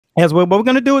as well. What we're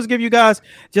going to do is give you guys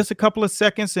just a couple of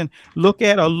seconds and look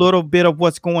at a little bit of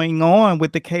what's going on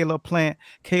with the Caleb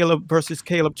versus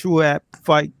Caleb Truax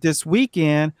fight this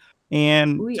weekend,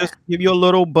 and Ooh, yeah. just give you a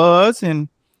little buzz and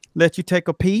let you take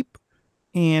a peep.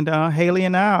 And Haley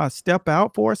and I'll step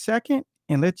out for a second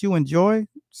and let you enjoy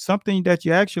something that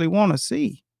you actually want to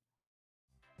see.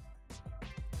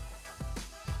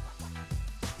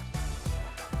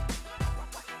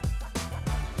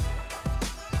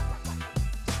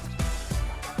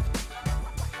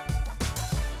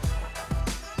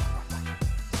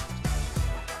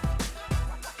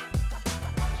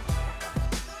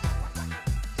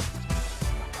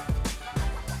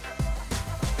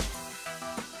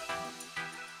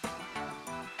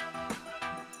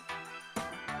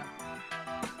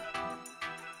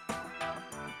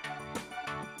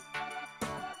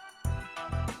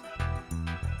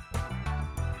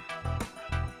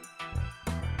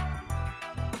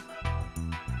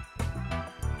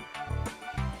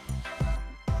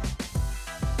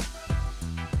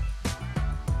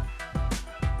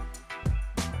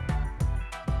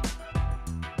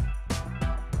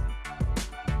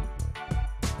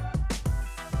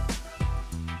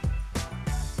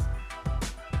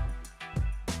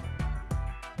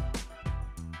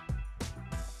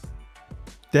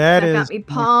 That That is, got me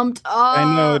pumped.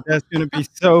 I know Oh, that's gonna be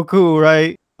so cool,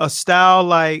 right? A style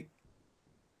like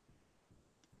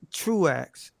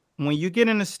Truax. When you get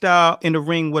in a style in the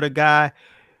ring with a guy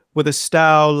with a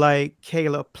style like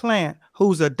Caleb Plant,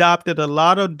 who's adopted a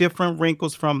lot of different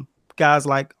wrinkles from guys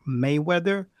like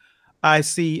Mayweather, I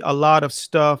see a lot of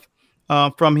stuff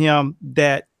from him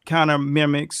that kind of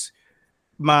mimics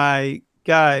my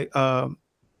guy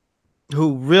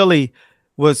who really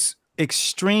was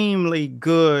extremely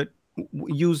good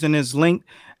using his link,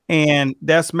 and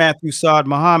that's Matthew Saad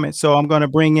Muhammad. So I'm going to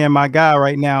bring in my guy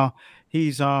right now.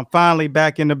 He's finally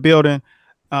back in the building.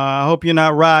 I hope you're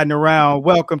not riding around.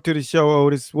 Welcome to the show,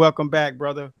 Otis. Welcome back,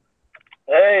 brother.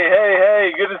 Hey, hey,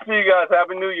 hey. Good to see you guys.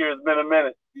 Happy New Year. It's been a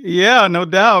minute. Yeah, no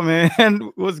doubt,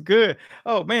 man. Was good.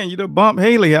 Oh man, you done bumped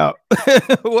Haley out.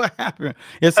 What happened?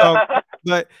 It's all,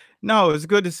 but no, it's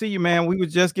good to see you, man. We were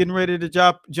just getting ready to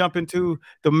jump into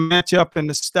the matchup and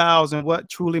the styles and what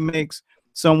truly makes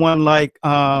someone like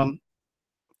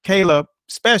Caleb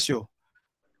special.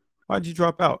 Why'd you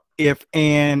drop out? If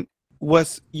and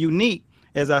what's unique,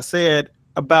 as I said,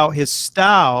 about his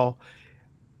style,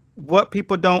 what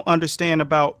people don't understand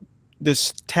about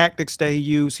this tactics that he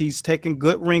used, he's taking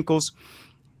good wrinkles.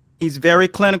 He's very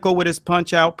clinical with his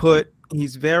punch output.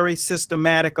 He's very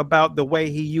systematic about the way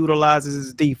he utilizes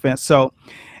his defense. So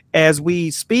as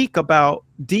we speak about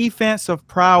defensive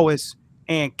prowess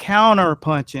and counter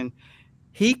punching,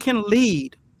 he can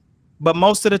lead, but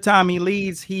most of the time he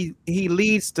leads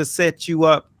to set you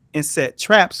up and set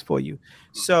traps for you.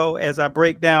 So as I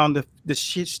break down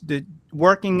the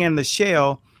working in the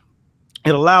shell,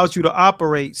 it allows you to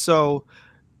operate. So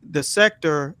the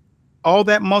sector, all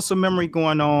that muscle memory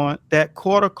going on, that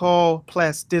cortical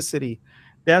plasticity,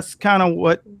 that's kind of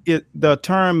what the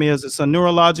term is. It's a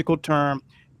neurological term.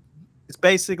 It's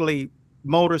basically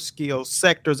motor skills,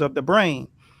 sectors of the brain.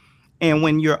 And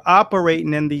when you're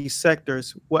operating in these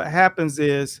sectors, what happens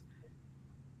is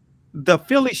the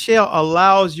Philly shell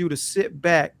allows you to sit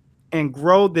back and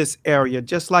grow this area,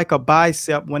 just like a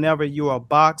bicep whenever you're a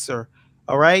boxer.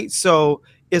 All right. So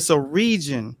it's a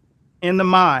region in the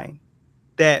mind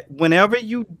that whenever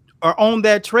you are on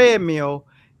that treadmill,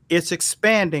 it's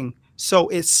expanding. So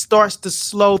it starts to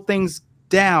slow things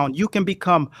down. You can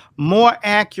become more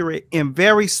accurate in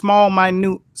very small,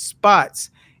 minute spots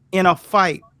in a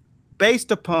fight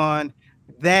based upon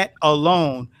that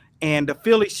alone. And the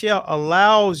Philly shell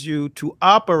allows you to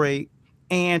operate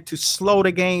and to slow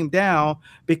the game down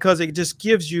because it just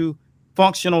gives you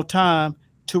functional time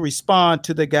to respond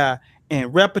to the guy.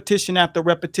 And repetition after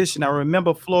repetition. I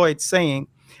remember Floyd saying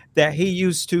that he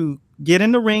used to get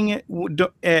in the ring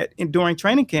during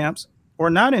training camps or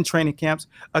not in training camps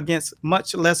against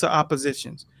much lesser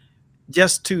oppositions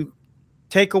just to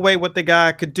take away what the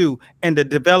guy could do and to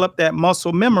develop that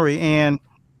muscle memory and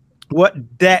what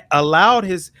that allowed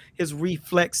his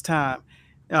reflex time.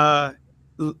 Uh,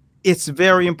 it's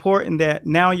very important that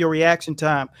now your reaction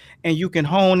time and you can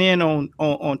hone in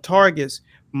on targets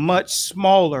much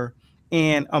smaller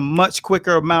and a much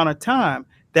quicker amount of time.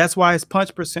 That's why his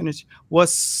punch percentage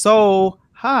was so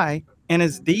high and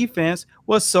his defense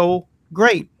was so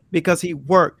great because he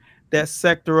worked that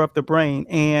sector of the brain.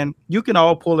 And you can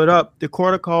all pull it up, the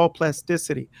cortical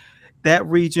plasticity. That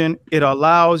region, it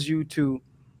allows you to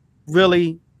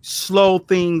really slow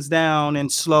things down in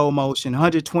slow motion,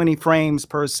 120 frames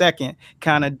per second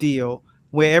kind of deal.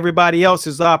 where everybody else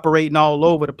is operating all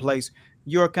over the place.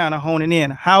 You're kind of honing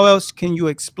in. How else can you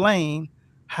explain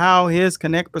how his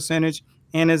connect percentage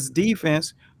and his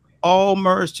defense all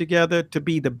merge together to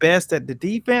be the best at the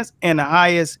defense and the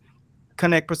highest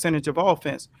connect percentage of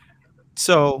offense?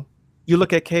 So you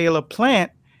look at Caleb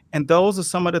Plant, and those are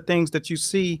some of the things that you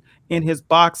see in his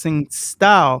boxing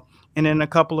style. And in a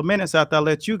couple of minutes, after I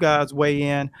let you guys weigh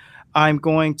in, I'm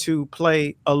going to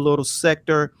play a little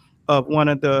sector of one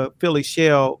of the Philly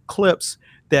Shell clips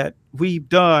that we've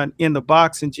done in the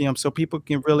boxing gym, so people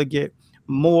can really get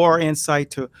more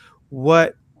insight to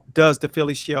what does the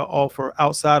Philly Shell offer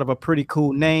outside of a pretty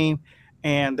cool name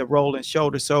and the rolling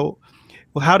shoulder. So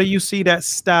well, how do you see that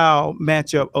style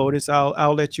matchup, Otis?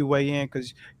 I'll let you weigh in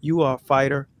because you are a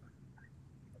fighter.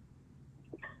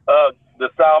 The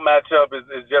style matchup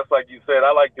is just like you said.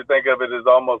 I like to think of it as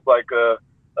almost like a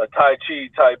Tai Chi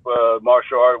type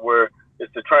martial art where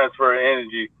it's the transfer of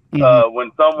energy.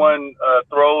 When someone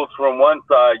throws from one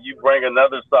side, you bring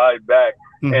another side back.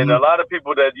 And a lot of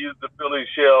people that use the Philly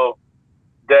Shell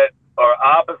that are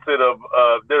opposite of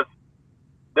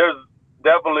there's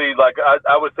definitely, like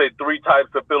I would say, 3 types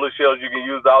of Philly Shells you can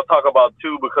use. I'll talk about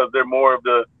 2 because they're more of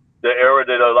the era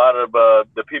that a lot of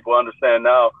the people understand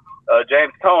now.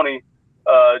 James Toney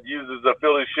uses a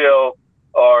Philly Shell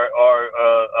or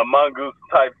a mongoose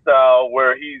type style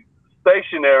where he's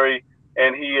stationary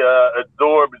and he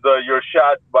absorbs your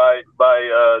shots by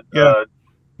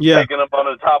taking them on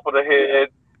the top of the head,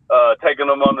 taking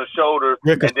them on the shoulder,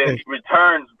 and then he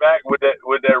returns back with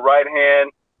that right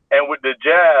hand and with the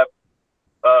jab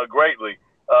greatly.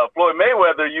 Floyd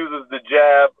Mayweather uses the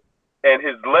jab and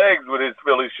his legs with his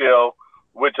Philly Shell,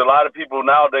 which a lot of people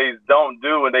nowadays don't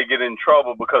do, and they get in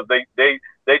trouble because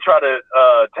they try to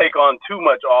take on too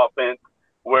much offense.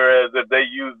 Whereas if they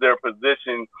use their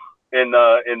position in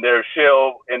their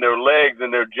shell, in their legs,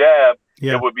 and their jab,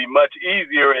 it would be much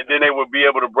easier, and then they would be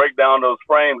able to break down those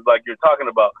frames like you're talking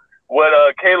about. What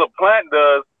Caleb Plant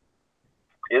does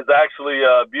is actually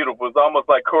beautiful. It's almost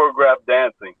like choreographed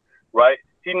dancing, right?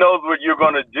 He knows what you're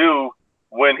going to do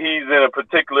when he's in a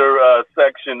particular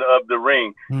section of the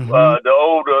ring. The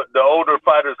older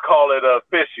fighters call it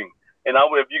fishing. And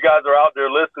if you guys are out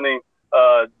there listening,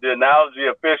 the analogy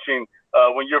of fishing,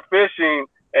 when you're fishing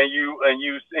and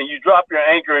you drop your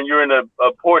anchor and you're in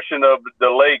a portion of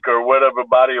the lake or whatever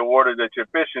body of water that you're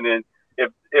fishing in,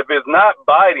 if it's not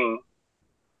biting,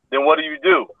 then what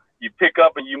do? You pick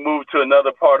up and you move to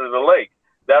another part of the lake.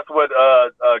 That's what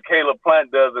Caleb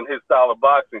Plant does in his style of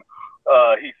boxing.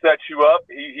 He sets you up.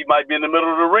 He might be in the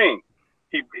middle of the ring.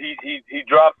 He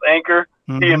drops anchor.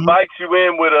 He invites you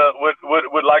in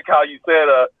with like how you said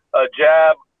a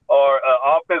jab or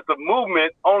offensive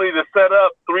movement, only to set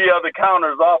up 3 other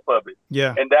counters off of it.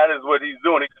 Yeah, and that is what he's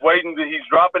doing. He's waiting. He's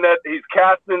dropping that. He's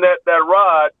casting that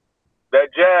rod, that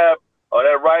jab or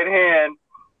that right hand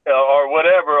or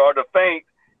whatever, or the feint.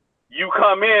 You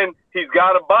come in. He's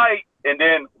got a bite, and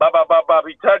then bop, bop, bop, bop,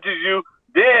 he touches you.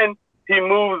 Then he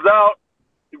moves out,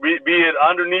 be it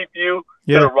underneath you,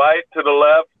 to the right, to the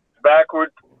left,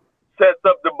 backwards, sets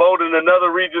up the boat in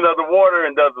another region of the water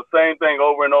and does the same thing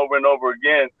over and over and over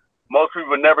again. Most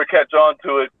people never catch on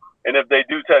to it, and if they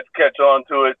do catch on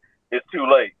to it, it's too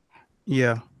late.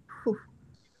 Yeah.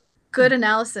 Good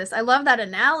analysis. I love that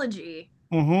analogy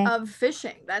of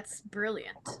fishing. That's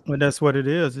brilliant. Well, that's what it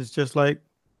is. It's just like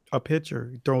a pitcher.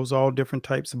 He throws all different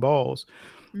types of balls.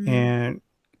 And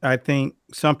I think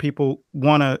some people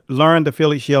want to learn the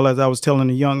Philly Shell, as I was telling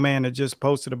a young man that just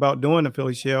posted about doing the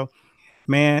Philly Shell.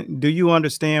 Man, do you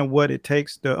understand what it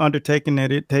takes, the undertaking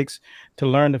that it takes to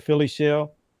learn the Philly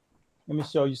Shell? Let me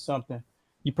show you something.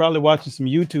 You're probably watching some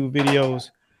YouTube videos,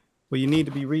 but you need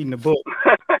to be reading the book.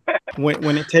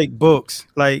 when it take books,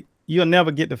 like you'll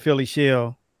never get the Philly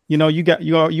Shell. You know,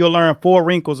 you'll learn 4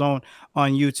 wrinkles on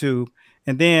YouTube.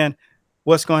 And then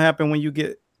what's going to happen when you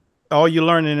get, all you're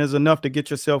learning is enough to get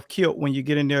yourself killed when you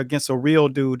get in there against a real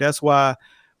dude. That's why,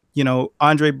 you know,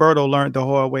 Andre Berto learned the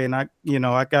hard way. And I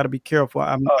got to be careful.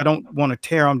 I don't want to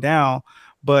tear him down,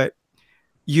 but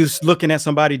you looking at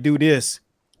somebody do this,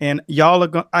 and y'all are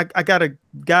going, I got a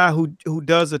guy who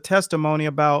does a testimony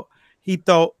about, he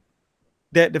thought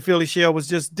that the Philly Shell was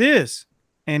just this.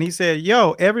 And he said,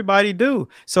 yo, everybody do.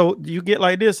 So you get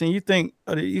like this and you think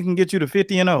you can get you to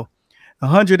 50-0.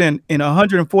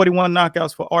 141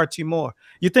 knockouts for Archie Moore.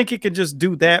 You think he can just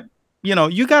do that? You know,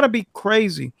 you got to be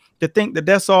crazy to think that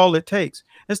that's all it takes.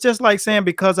 It's just like saying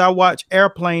because I watch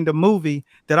Airplane, the movie,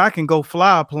 that I can go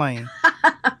fly a plane.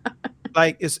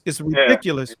 Like it's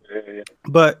ridiculous.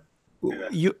 But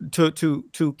you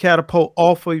to catapult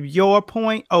off of your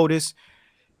point, Otis,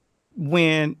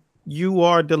 when you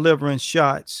are delivering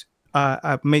shots,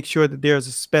 I make sure that there's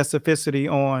a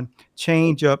specificity on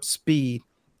change up speed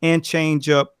and change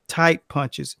up tight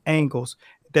punches, angles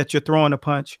that you're throwing a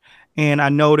punch. And I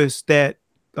noticed that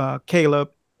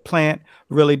Caleb Plant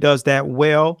really does that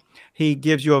well. He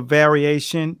gives you a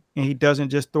variation, and he doesn't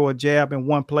just throw a jab in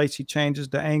one place. He changes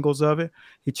the angles of it.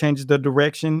 He changes the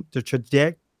direction, the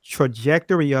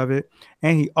trajectory of it,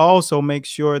 and he also makes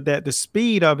sure that the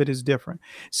speed of it is different.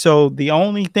 So the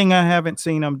only thing I haven't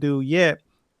seen him do yet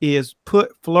is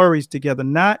put flurries together,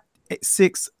 not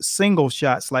 6 single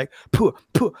shots like put.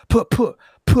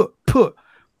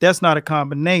 That's not a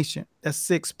combination. That's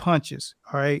 6 punches.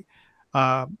 All right.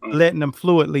 Letting them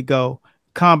fluidly go.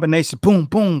 Combination, boom,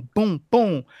 boom, boom,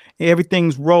 boom.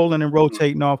 Everything's rolling and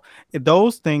rotating off.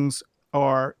 Those things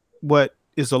are what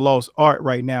is a lost art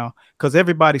right now, because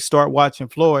everybody start watching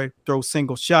Floyd throw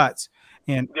single shots,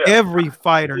 and every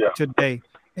fighter today,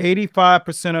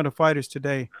 85% of the fighters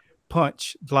today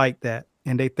punch like that,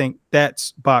 and they think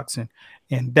that's boxing,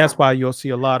 and that's why you'll see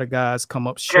a lot of guys come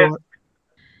up short.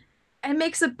 And it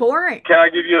makes it boring. Can I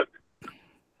give you?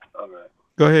 Okay.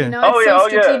 Go ahead. You know, it's so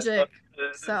strategic,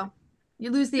 so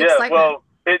you lose the excitement. Well,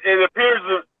 it appears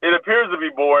to be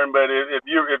boring, but if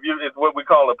you it's what we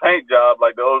call a paint job,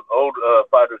 like the old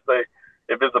fighters say.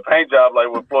 If it's a paint job like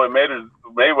what Floyd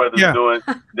Mayweather's doing,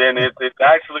 then it's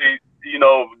actually, you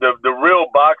know, the real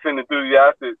boxing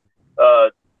enthusiastic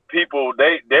people,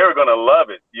 they're gonna love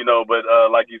it, you know. But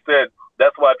like you said,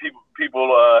 that's why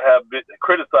people have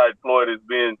criticized Floyd as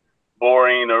being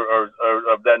boring or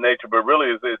of that nature. But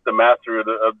really, it's the mastery of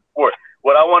the sport.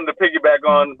 What I wanted to piggyback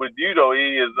on with you though,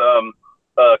 is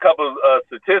a couple of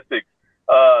statistics.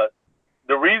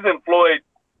 The reason Floyd,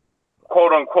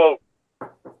 quote unquote,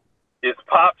 is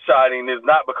pop shotting is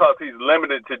not because he's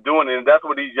limited to doing it, and that's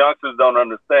what these youngsters don't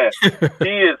understand.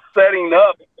 He is setting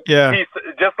up. He's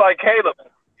just like Caleb.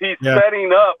 He's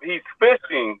setting up. He's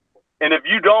fishing, and if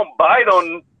you don't bite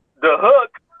on the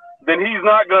hook, then he's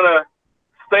not gonna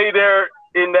stay there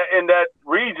in that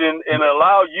region and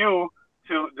allow you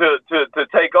to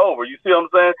take over. You see what I'm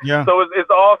saying? Yeah. So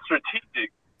it's all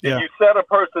strategic. Yeah. If you set a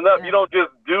person up, you don't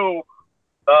just do.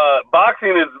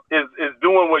 Boxing is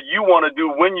doing what you want to do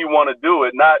when you want to do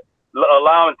it, not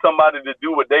allowing somebody to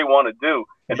do what they want to do,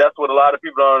 and that's what a lot of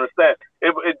people don't understand.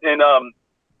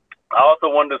 I also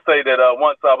wanted to say that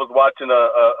once I was watching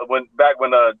when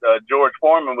George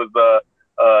Foreman was a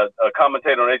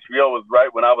commentator on HBO, was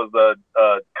right when I was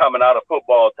coming out of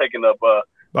football, taking up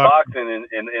boxing,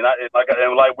 and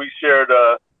like we shared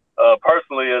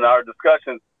personally in our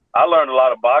discussions, I learned a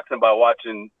lot of boxing by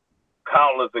watching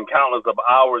countless and countless of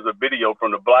hours of video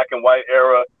from the black and white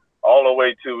era all the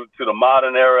way to the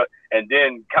modern era, and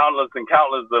then countless and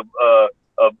countless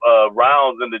of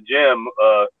rounds in the gym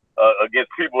against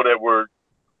people that were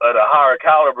at a higher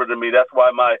caliber than me. That's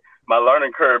why my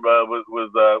learning curve was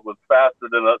faster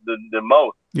than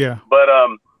most. Yeah. But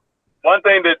one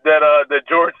thing that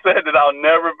George said that I'll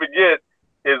never forget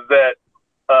is that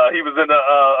he was in an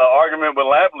argument with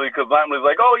Lampley, because Lampley's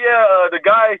like, oh yeah, the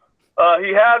guy.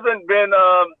 He hasn't been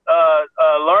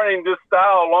learning this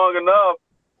style long enough,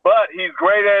 but he's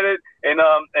great at it, and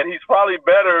he's probably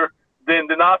better than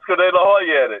Oscar De La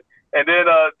Hoya at it. And then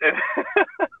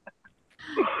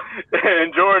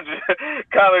and George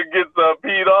kind of gets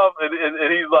peed off,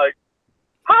 and he's like,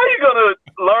 "How are you gonna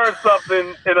learn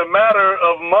something in a matter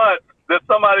of months that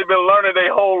somebody been learning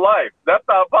their whole life? That's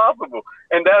not possible."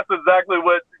 And that's exactly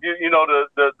what you know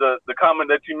the comment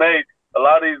that you made. A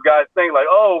lot of these guys think like,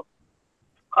 "Oh,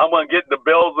 I'm going to get the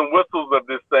bells and whistles of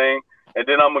this thing, and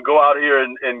then I'm going to go out here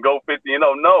and go 50. You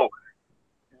know, no.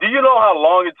 Do you know how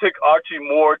long it took Archie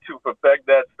Moore to perfect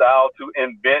that style, to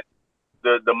invent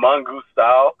the mongoose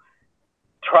style?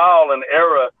 Trial and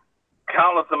error,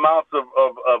 countless amounts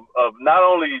of not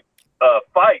only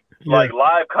fights, like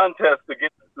live contests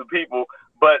against the people,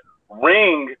 but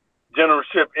ring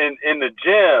generalship in the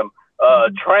gym,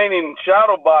 training,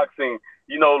 shadow boxing,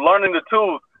 you know, learning the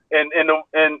tools. And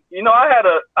you know, I had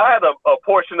a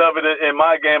portion of it in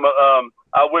my game.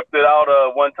 I whipped it out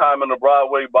one time in a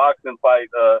Broadway boxing fight.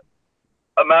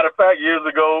 A matter of fact, years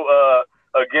ago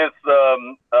against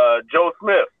Joe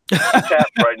Smith, champ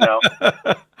right now.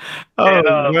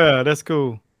 Yeah, that's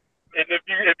cool. And if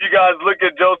you guys look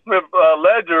at Joe Smith's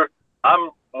ledger,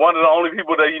 I'm one of the only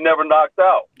people that he never knocked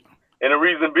out. And the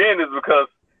reason being is because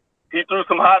he threw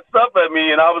some hot stuff at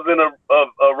me, and I was in a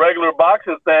regular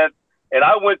boxing stance. And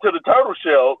I went to the turtle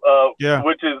shell,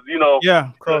 which is, you know,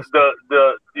 the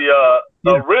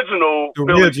original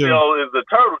Philly shell is the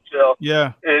turtle shell.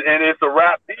 Yeah. And it's a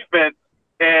wrap defense.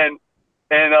 And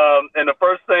the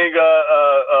first thing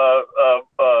the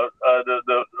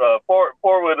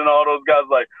forward and all those guys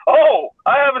like, oh,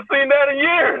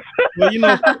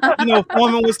 years. Well,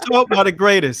 Foreman was taught by the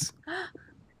greatest.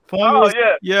 Foreman was,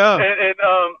 yeah. And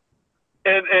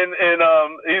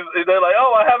they're like,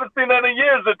 oh, I haven't seen that in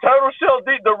years. The turtle shell,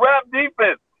 the rap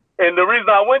defense. And the reason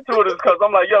I went to it is because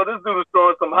I'm like, yo, this dude is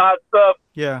throwing some hot stuff.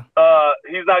 Yeah.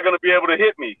 He's not going to be able to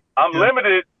hit me. I'm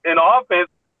limited in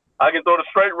offense. I can throw the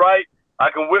straight right.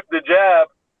 I can whip the jab,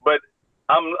 but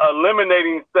I'm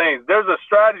eliminating things. There's a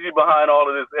strategy behind all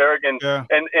of this, Eric. And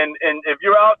if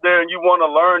you're out there and you want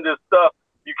to learn this stuff,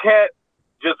 you can't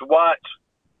just watch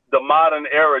the modern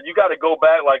era. You got to go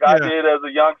back like I did as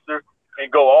a youngster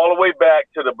and go all the way back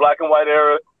to the black and white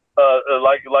era.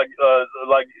 Like your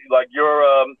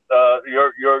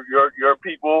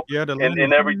people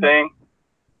and everything.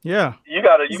 Yeah, you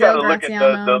gotta look at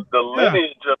the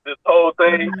lineage of this whole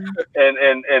thing,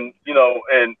 and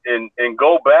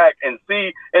go back and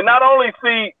see, and not only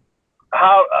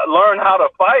learn how to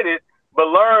fight it, but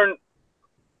learn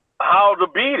how to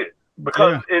beat it.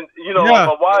 Because a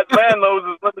wise man knows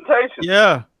his limitations.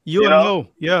 Yeah, you know.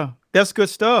 Yeah. That's good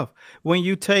stuff. When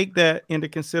you take that into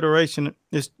consideration,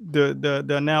 it's the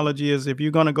analogy is if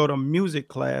you're going to go to music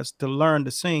class to learn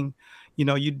to sing,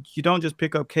 you don't just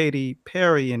pick up Katy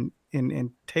Perry and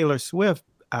Taylor Swift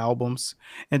albums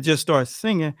and just start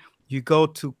singing. You go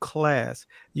to class.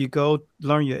 You go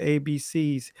learn your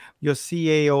ABCs, your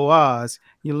CAORs.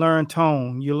 You learn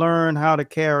tone. You learn how to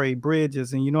carry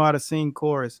bridges, and you know how to sing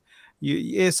chorus.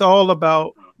 It's all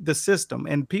about the system,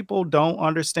 and people don't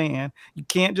understand. You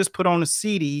can't just put on a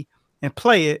CD and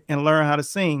play it and learn how to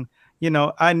sing.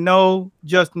 I know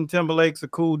Justin Timberlake's a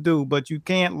cool dude, but you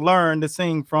can't learn to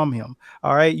sing from him.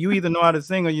 All right. You either know how to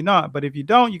sing or you're not. But if you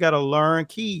don't, you got to learn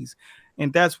keys.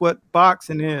 And that's what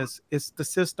boxing is. It's the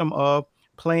system of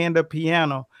playing the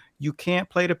piano. You can't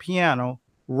play the piano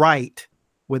right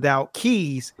without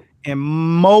keys. And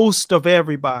most of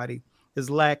everybody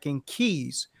is lacking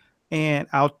keys. And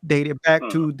I'll date it back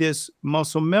to this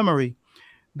muscle memory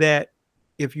that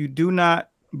if you do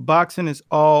not, boxing is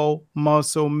all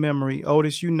muscle memory.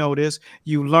 Otis, you know this.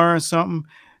 You learn something,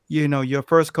 your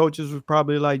first coaches was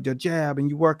probably like the jab, and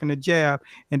you working the jab.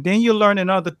 And then you're learning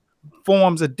other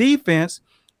forms of defense,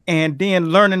 and then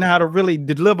learning how to really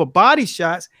deliver body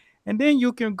shots. And then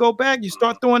you can go back, you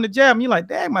start throwing the jab, and you're like,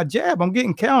 dang, my jab, I'm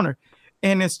getting countered.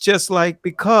 And it's just like,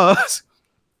 because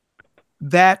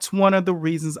that's one of the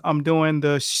reasons I'm doing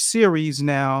the series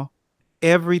now,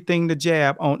 Everything to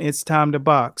Jab on It's Time to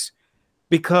Box,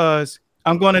 because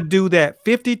I'm going to do that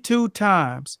 52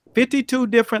 times, 52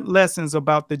 different lessons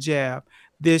about the jab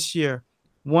this year,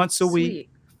 once a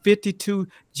week, 52,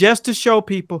 just to show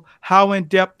people how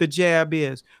in-depth the jab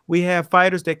is. We have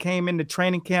fighters that came into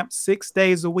training camp 6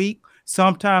 days a week,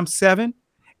 sometimes 7,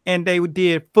 and they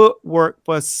did footwork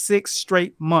for 6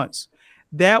 straight months.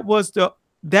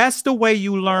 That's the way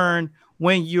you learn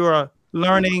when you're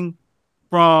learning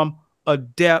from a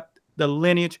depth, the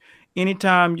lineage.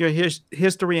 Anytime your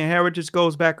history and heritage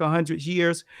goes back 100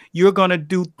 years, you're going to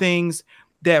do things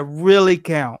that really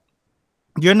count.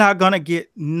 You're not going to get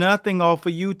nothing off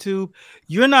of YouTube.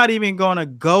 You're not even going to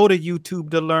go to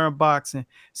YouTube to learn boxing.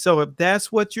 So if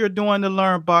that's what you're doing to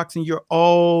learn boxing, you're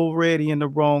already in the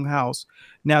wrong house.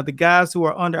 Now, the guys who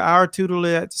are under our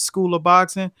tutelage at the School of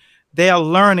Boxing, they are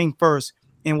learning first.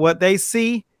 And what they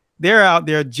see, they're out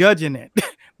there judging it.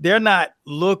 They're not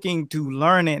looking to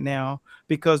learn it now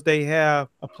because they have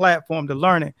a platform to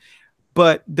learn it.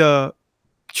 But the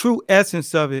true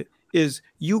essence of it is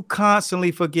you constantly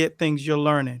forget things you're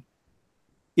learning.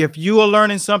 If you are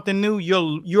learning something new,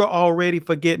 you're already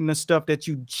forgetting the stuff that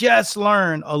you just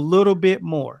learned a little bit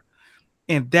more.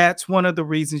 And that's one of the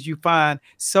reasons you find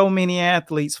so many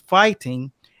athletes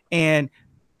fighting, and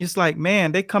it's like,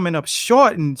 man, they're coming up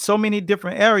short in so many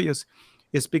different areas.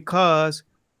 It's because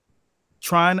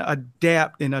trying to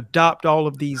adapt and adopt all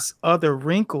of these other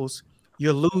wrinkles,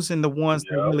 you're losing the ones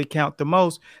that really count the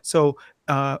most. So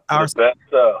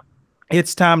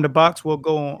It's Time to Box will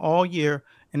go on all year,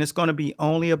 and it's going to be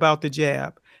only about the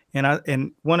jab.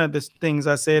 And one of the things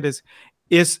I said is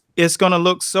it's going to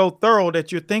look so thorough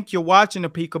that you think you're watching a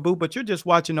peekaboo, but you're just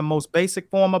watching the most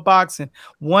basic form of boxing.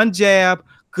 One jab,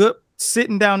 good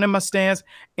sitting down in my stance,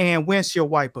 and windshield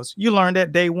wipers. You learned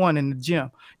that day one in the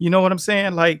gym. You know what I'm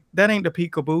saying? Like, that ain't the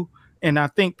peekaboo. And I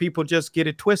think people just get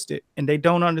it twisted, and they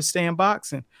don't understand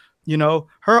boxing.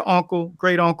 Her uncle,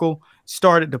 great uncle,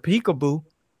 started the peekaboo.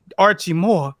 Archie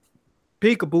Moore,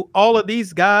 peekaboo. All of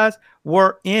these guys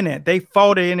were in it. They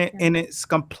fought in it in its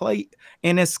complete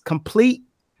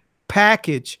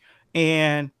package.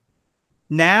 And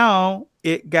now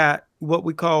it got what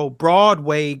we call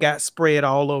Broadway got spread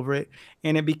all over it,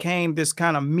 and it became this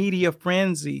kind of media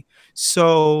frenzy.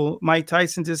 So Mike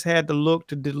Tyson just had to look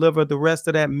to deliver the rest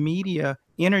of that media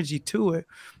energy to it.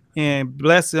 And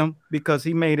bless him, because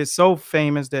he made it so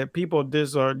famous that people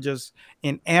are just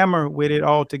enamored with it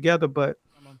altogether. But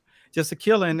just a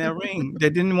killer in that ring. They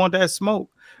didn't want that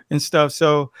smoke and stuff.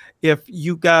 So if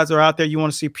you guys are out there, you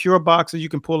want to see pure boxers, you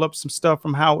can pull up some stuff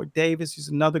from Howard Davis. He's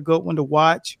another good one to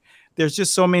watch. There's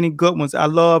just so many good ones. I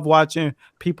love watching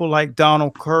people like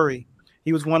Donald Curry.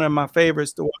 He was one of my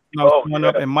favorites to watch when I was growing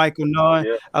up, and Michael Nunn.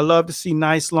 I love to see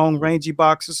nice, long, rangy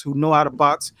boxers who know how to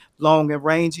box long and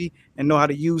rangy and know how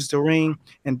to use the ring.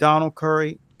 And Donald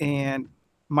Curry and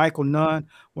Michael Nunn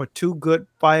were two good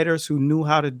fighters who knew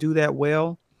how to do that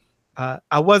well.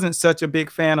 I wasn't such a big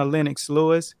fan of Lennox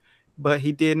Lewis, but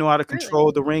he did know how to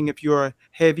control the ring. If you're a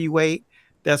heavyweight,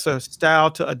 that's a style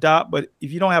to adopt. But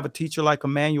if you don't have a teacher like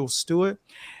Emmanuel Stewart,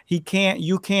 you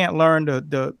can't learn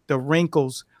the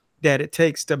wrinkles that it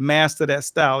takes to master that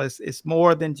style. It's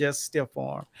more than just stiff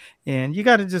arm, and you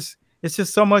got to it's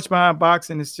just so much behind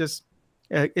boxing. It's just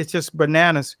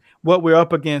bananas what we're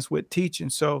up against with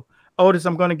teaching. So Otis,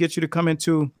 I'm going to get you to come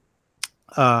into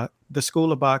the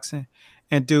School of Boxing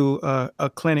and do a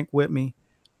clinic with me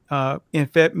in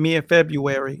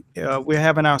February. We're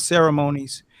having our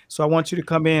ceremonies. So I want you to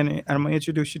come in, and I'm going to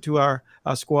introduce you to our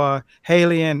squad.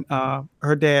 Haley and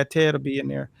her dad, Ted, will be in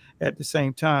there at the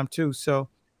same time, too. So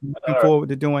I'm looking forward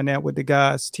to doing that with the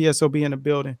guys. TSOB in the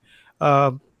building.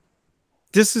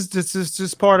 This is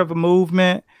just part of a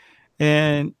movement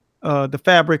and the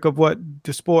fabric of what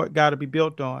the sport got to be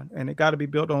built on. And it got to be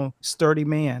built on sturdy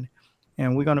men.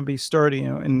 And we're going to be sturdy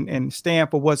and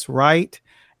stand for what's right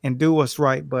and do what's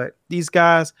right. But these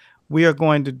guys, we are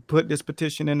going to put this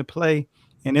petition into play,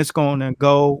 and it's going to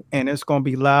go, and it's going to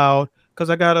be loud,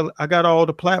 because I got all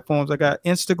the platforms. I got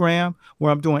Instagram,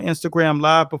 where I'm doing Instagram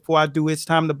live before I do It's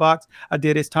Time to Box. I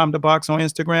did It's Time to Box on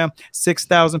Instagram,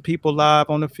 6,000 people live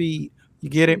on the feed. You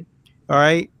get it? All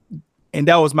right. And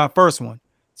that was my first one.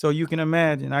 So you can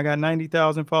imagine, I got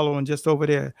 90,000 following just over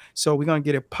there. So we're going to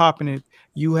get it popping. If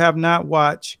you have not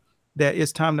watched that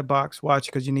It's Time to Box, watch,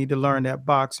 because you need to learn that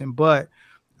boxing. But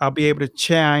I'll be able to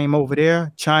chime over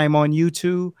there, chime on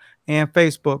YouTube and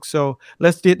Facebook. So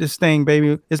let's get this thing,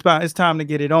 baby. It's time to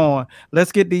get it on.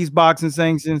 Let's get these boxing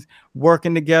sanctions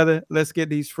working together. Let's get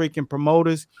these freaking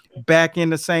promoters back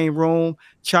in the same room,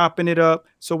 chopping it up,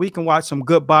 so we can watch some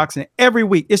good boxing every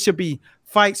week. It should be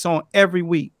fights on every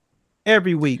week.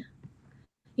 Every week.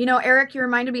 You know, Eric, you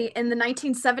reminded me, in the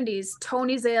 1970s,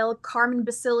 Tony Zale, Carmen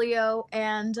Basilio,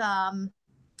 and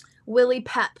Willie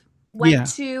Pep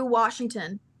went to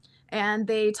Washington, and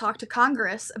they talked to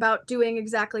Congress about doing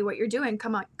exactly what you're doing,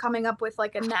 coming up with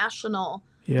like a national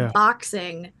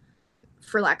boxing,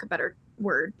 for lack of a better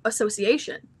word,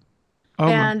 association.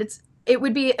 And it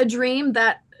would be a dream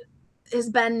that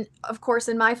has been, of course,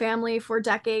 in my family for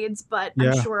decades, but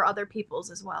I'm sure other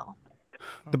people's as well.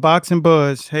 The boxing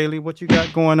buzz. Haley, what you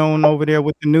got going on over there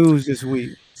with the news this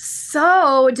week?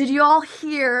 So, did you all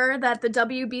hear that the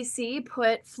WBC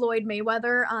put Floyd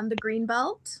Mayweather on the green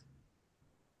belt?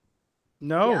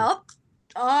 No. Yep.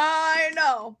 I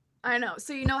know.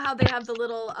 So you know how they have the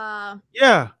little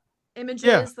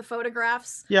images, the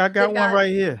photographs? Yeah, I got one right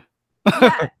here.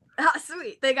 Yeah.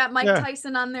 Sweet. They got Mike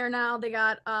Tyson on there now. They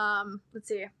got let's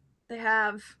see. They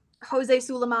have Jose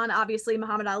Sulaiman, obviously,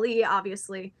 Muhammad Ali,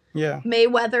 obviously. Yeah.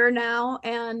 Mayweather now,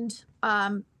 and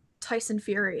Tyson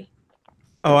Fury.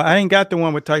 Oh, I ain't got the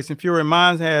one with Tyson Fury.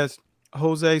 Mine has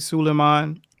Jose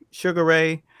Sulaiman, Sugar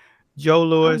Ray, Joe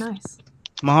Louis,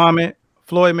 Muhammad,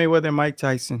 Floyd Mayweather, and Mike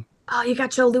Tyson. Oh, you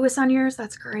got Joe Louis on yours?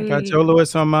 That's great. I got Joe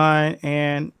Louis on mine,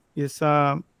 and it's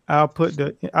I'll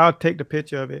take the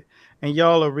picture of it, and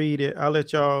y'all will read it. I'll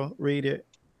let y'all read it.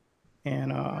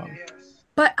 And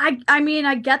but I mean,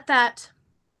 I get that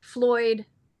Floyd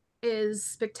is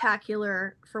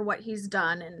spectacular for what he's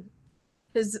done and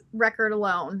his record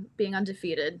alone being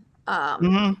undefeated. But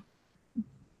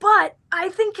I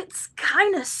think it's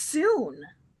kind of soon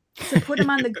to put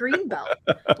him on the green belt.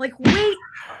 Like,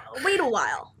 wait a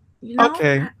while. You know?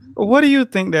 Okay. What do you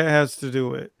think that has to do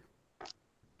with?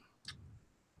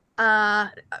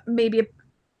 Maybe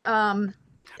Who's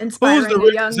inspiring the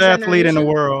a young richest athlete in the generation.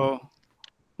 world?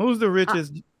 Who's the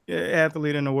richest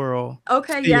athlete in the world?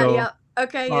 Okay, Still. yeah.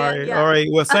 Okay, all right.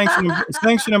 Well,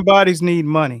 sanctioning bodies need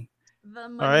money. The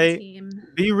money team.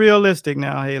 Be realistic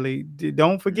now, Haley.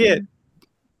 Don't forget,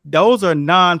 those are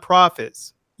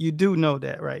non-profits. You do know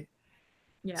that, right?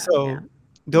 Yeah. So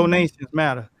donations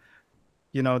matter.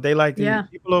 You know, they like the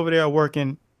people over there are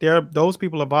working. Those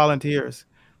people are volunteers.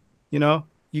 You know,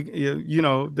 You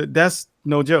know, that's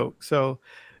no joke. So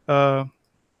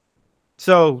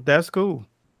that's cool.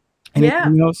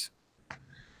 Anything else?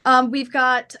 We've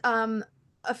got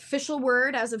official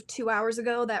word as of 2 hours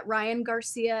ago that Ryan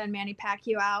Garcia and Manny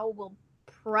Pacquiao will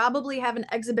probably have an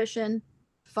exhibition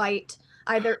fight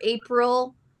either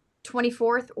April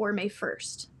 24th or May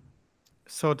 1st.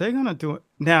 So they're gonna do it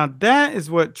now. That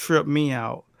is what tripped me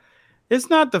out. It's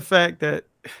not the fact that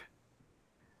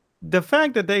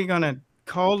they're gonna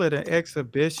call it an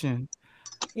exhibition.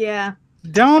 Yeah.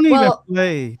 Don't even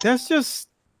play. That's just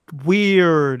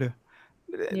weird.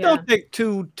 Yeah. Don't take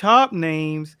two top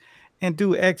names and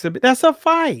do exhibit. That's a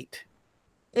fight.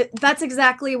 That's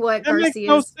exactly what That makes Garcia's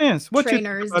no sense. What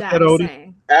trainer's you think about dad that, is Otis?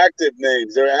 saying. Active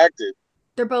names. They're active.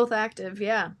 They're both active,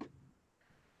 yeah.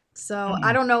 So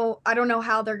I don't know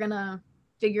how they're gonna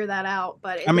figure that out,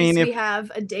 but at least we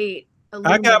have a date, a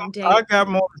looming date. I got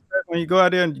more respect when you go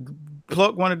out there and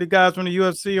pluck one of the guys from the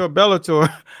UFC or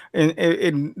Bellator,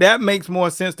 and that makes more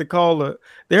sense to call it.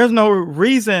 There's no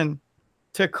reason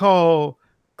to call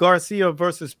Garcia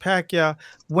versus Pacquiao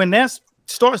when that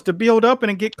starts to build up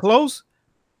and get close.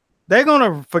 They're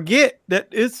gonna forget that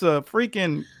it's a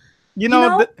freaking,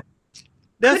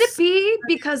 could it be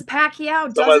because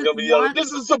Pacquiao doesn't gonna be yelling,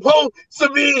 "This is supposed to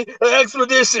be an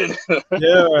expedition."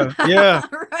 Yeah.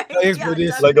 Right?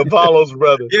 Expedition. Like Apollo's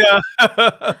brother. Yeah.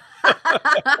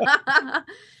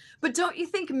 But don't you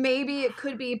think maybe it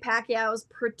could be Pacquiao's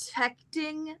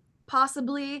protecting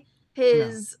possibly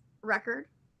his record?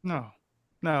 No,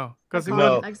 because you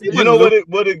know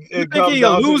what it comes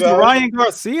down to. Lose to Ryan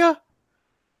Garcia?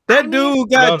 That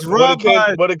dude got dropped.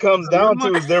 What it comes down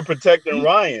to is they're protecting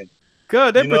Ryan.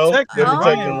 Good, they're protecting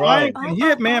Ryan. Ryan can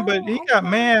hit, man, but he got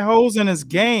mad holes in his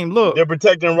game. Look, they're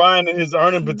protecting Ryan and his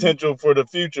earning potential for the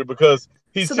future because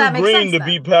he's too green to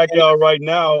beat Pacquiao right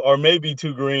now, or maybe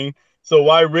too green. So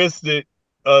why risk it?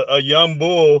 A young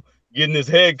bull getting his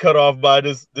head cut off by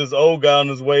this old guy on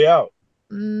his way out.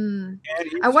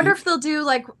 I wonder if they'll do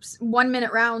like 1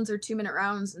 minute rounds or 2 minute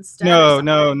rounds instead. No.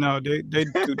 They do.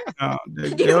 Can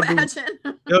you imagine?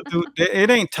 They'll do. It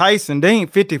ain't Tyson. They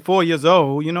ain't 54 years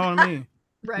old. You know what I mean?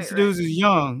 Right. These dudes is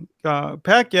young.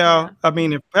 Pacquiao. Yeah. I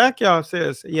mean, if Pacquiao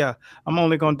says, "Yeah, I'm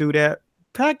only gonna do that,"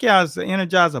 Pacquiao is the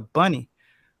Energizer Bunny.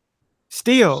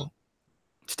 Still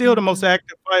the most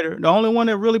active fighter. The only one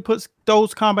that really puts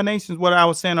those combinations. What I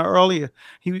was saying earlier,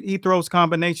 he throws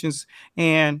combinations.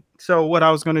 And so what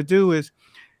I was going to do is,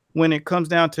 when it comes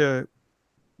down to,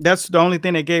 that's the only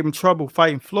thing that gave him trouble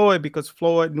fighting Floyd, because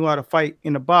Floyd knew how to fight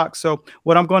in the box. So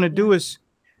what I'm going to do is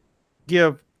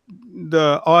give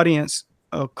the audience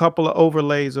a couple of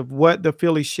overlays of what the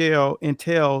Philly shell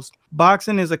entails.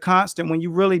 Boxing is a constant. When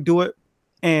you really do it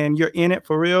and you're in it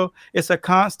for real, it's a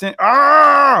constant.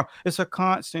 It's a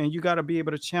constant. You got to be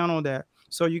able to channel that.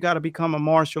 So you got to become a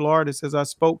martial artist. As I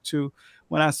spoke to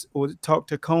when I talked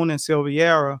to Conan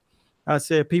Silveira, I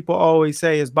said, people always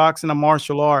say, is boxing a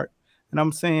martial art? And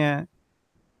I'm saying,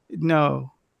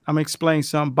 no. I'm explaining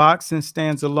something. Boxing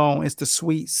stands alone. It's the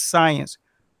sweet science,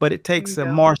 but it takes a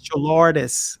martial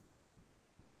artist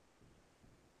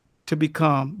to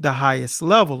become the highest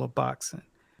level of boxing.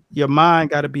 Your mind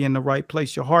got to be in the right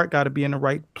place. Your heart got to be in the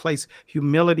right place.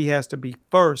 Humility has to be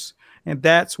first. And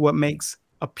that's what makes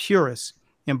a purist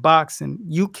in boxing.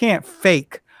 You can't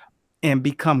fake and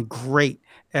become great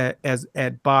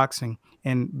at boxing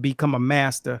and become a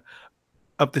master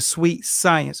of the sweet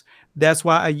science. That's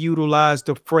why I utilize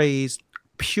the phrase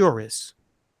purist.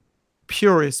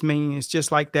 Purist means it's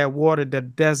just like that water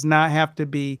that does not have to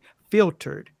be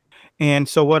filtered. And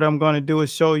so what I'm going to do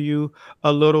is show you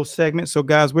a little segment. So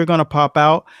guys, we're going to pop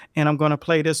out and I'm going to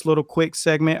play this little quick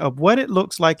segment of what it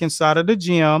looks like inside of the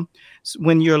gym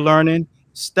when you're learning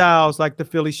styles like the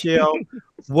Philly shell,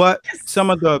 what some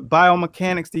of the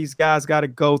biomechanics these guys got to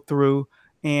go through.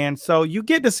 And so you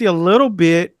get to see a little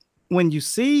bit when you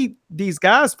see these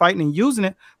guys fighting and using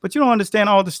it, but you don't understand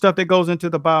all the stuff that goes into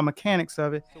the biomechanics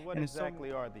of it. So what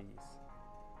exactly are these?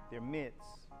 They're mitts.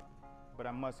 But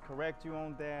I must correct you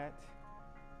on that.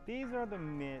 These are the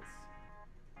mitts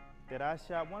that I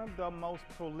shot one of the most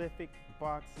prolific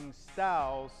boxing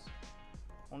styles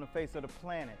on the face of the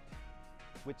planet,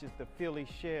 which is the Philly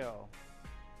shell.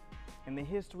 In the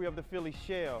history of the Philly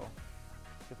shell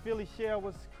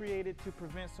was created to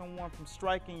prevent someone from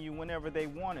striking you whenever they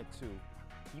wanted to.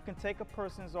 You can take a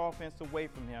person's offense away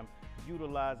from him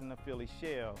utilizing the Philly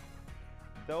shell.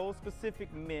 Those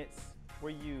specific mitts were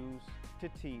used to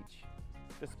teach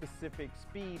the specific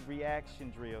speed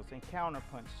reaction drills and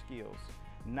counterpunch skills,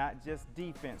 not just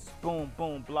defense, boom,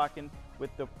 boom, blocking with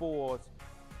the fours,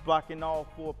 blocking all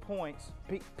 4 points,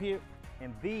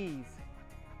 and these,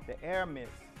 the air mitts,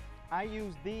 I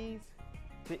use these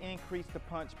to increase the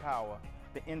punch power,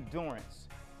 the endurance,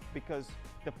 because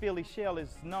the Philly shell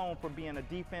is known for being a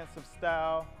defensive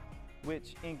style,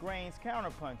 which ingrains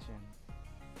counterpunching.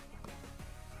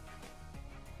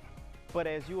 But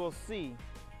as you will see,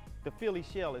 the Philly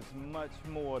shell is much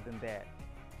more than that.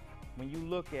 When you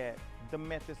look at the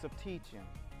methods of teaching,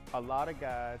 a lot of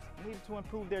guys needed to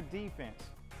improve their defense,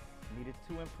 needed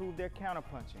to improve their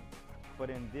counterpunching. But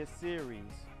in this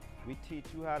series, we teach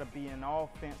you how to be an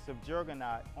offensive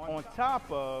juggernaut on top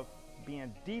of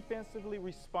being defensively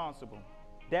responsible.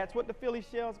 That's what the Philly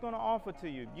shell is going to offer to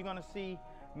you. You're going to see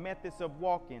methods of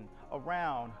walking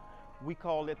around. We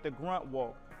call it the grunt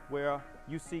walk, where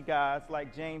you see guys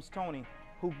like James Toney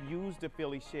who use the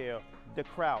Philly shell, the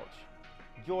crouch,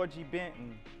 Georgie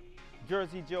Benton,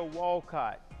 Jersey Joe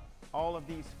Walcott, all of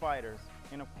these fighters.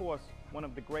 And of course, one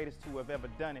of the greatest who have ever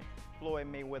done it,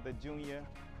 Floyd Mayweather Jr.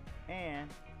 and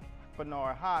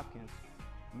Bernard Hopkins,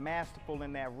 masterful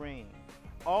in that ring.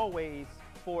 Always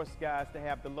force guys to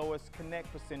have the lowest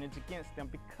connect percentage against them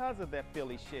because of that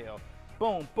Philly shell.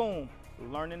 Boom, boom,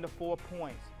 learning the 4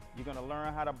 points. You're gonna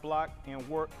learn how to block and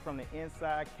work from the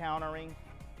inside, countering,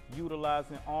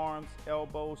 utilizing arms,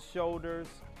 elbows, shoulders,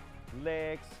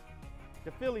 legs.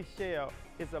 The Philly shell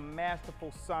is a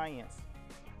masterful science.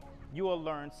 You will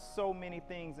learn so many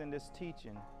things in this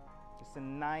teaching. It's a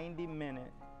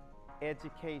 90-minute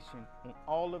education on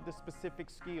all of the specific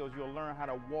skills. You'll learn how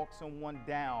to walk someone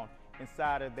down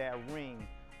inside of that ring,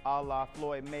 a la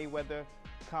Floyd Mayweather,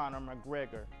 Conor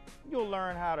McGregor. You'll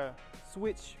learn how to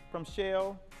switch from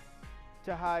shell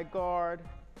to high guard,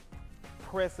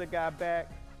 press a guy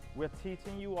back. We're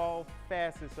teaching you all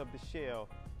facets of the shell.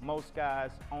 Most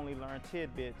guys only learn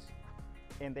tidbits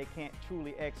and they can't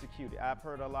truly execute it. I've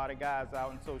heard a lot of guys out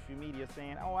on social media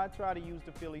saying, oh, I try to use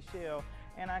the Philly shell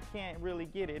and I can't really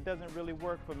get it. It doesn't really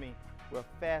work for me. Well,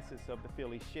 facets of the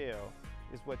Philly shell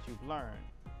is what you've learned.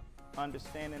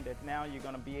 Understanding that now you're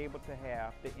gonna be able to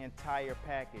have the entire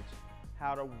package,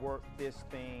 how to work this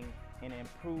thing and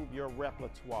improve your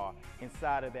repertoire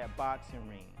inside of that boxing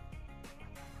ring.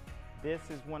 This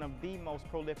is one of the most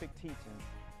prolific teachings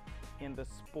in the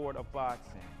sport of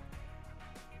boxing.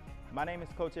 My name is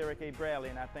Coach Eric A. Bradley,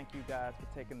 and I thank you guys for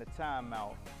taking the time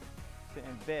out to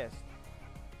invest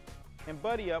and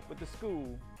buddy up with the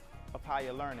School of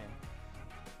Higher Learning.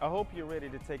 I hope you're ready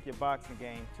to take your boxing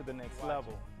game to the next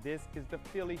level. This is the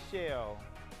Philly shell,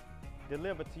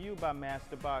 delivered to you by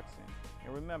Master Boxing.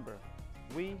 And remember,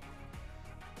 we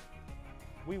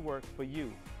work for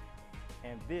you,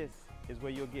 and this is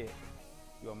where you'll get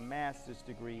your master's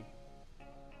degree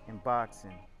in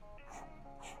boxing.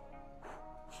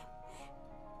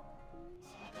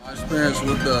 My experience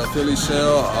with the Philly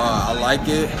shell, I like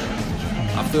it.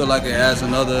 I feel like it adds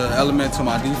another element to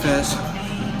my defense.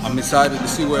 I'm excited to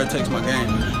see where it takes my game.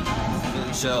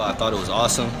 Philly shell, I thought it was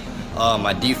awesome.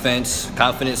 My defense,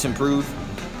 confidence improved,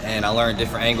 and I learned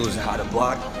different angles and how to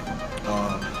block,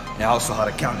 and also how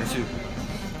to counter too.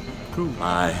 Cool.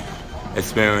 My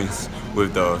experience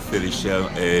with the Philly shell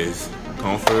is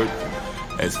comfort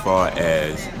as far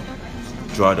as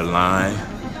draw the line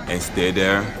and stay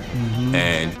there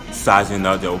and sizing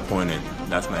up the opponent.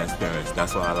 That's my experience.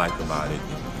 That's what I like about it.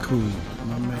 Cool.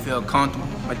 I feel comfortable.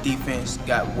 My defense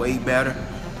got way better,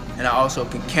 and I also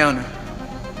can counter.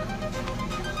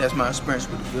 That's my experience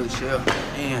with the Philly shell,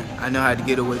 and I know how to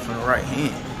get away from the right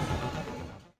hand.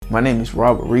 My name is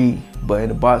Robert Reed, but in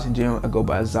the boxing gym, I go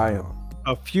by Zion.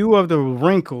 A few of the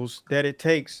wrinkles that it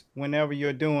takes whenever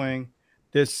you're doing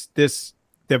this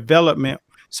development.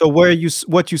 So what you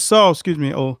saw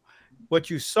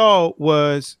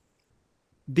was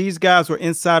these guys were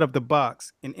inside of the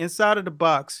box, and inside of the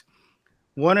box,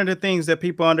 one of the things that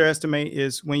people underestimate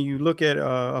is when you look at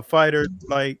a fighter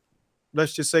like,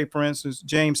 let's just say, for instance,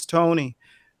 James Toney,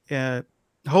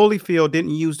 Holyfield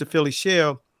didn't use the Philly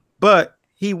shell, but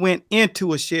he went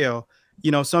into a shell.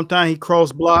 You know, sometimes he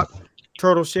cross block,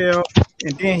 turtle shell,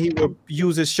 and then he would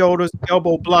use his shoulders,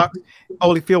 elbow block.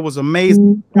 Holyfield was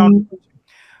amazing.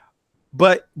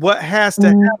 But what has to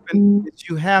happen is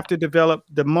you have to develop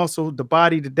the muscle, the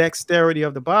body, the dexterity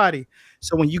of the body.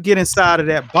 So when you get inside of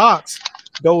that box,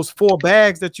 those 4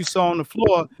 bags that you saw on the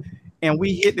floor, and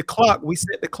we hit the clock, we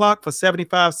set the clock for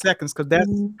 75 seconds because that's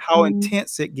how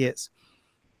intense it gets.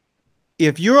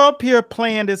 If you're up here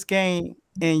playing this game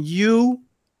and your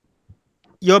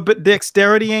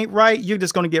dexterity ain't right, you're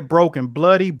just going to get broken,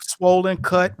 bloody, swollen,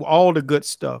 cut, all the good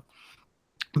stuff.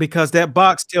 Because that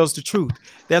box tells the truth.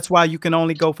 That's why you can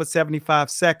only go for 75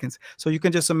 seconds. So you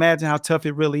can just imagine how tough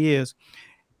it really is.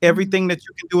 Everything that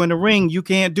you can do in the ring, you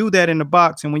can't do that in the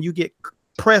box. And when you get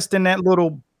pressed in that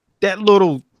little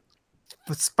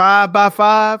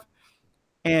 5x5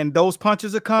 and those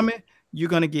punches are coming, you're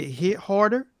going to get hit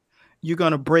harder. You're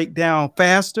going to break down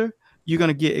faster. You're going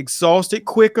to get exhausted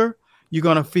quicker. You're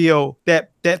going to feel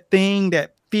that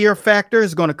fear factor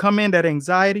is going to come in, that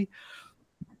anxiety,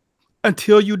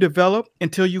 until you develop,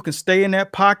 until you can stay in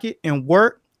that pocket and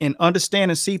work and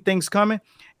understand and see things coming.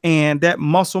 And that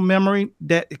muscle memory,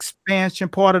 that expansion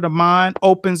part of the mind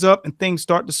opens up and things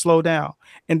start to slow down.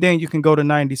 And then you can go to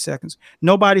 90 seconds.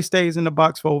 Nobody stays in the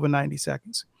box for over 90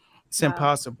 seconds. It's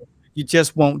impossible. You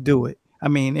just won't do it. I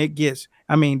mean,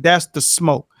 that's the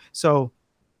smoke. So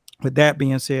with that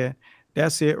being said,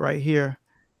 that's it right here.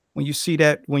 When you see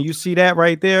that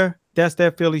right there, that's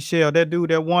that Philly shell. That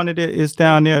dude that wanted it is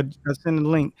down there. That's in the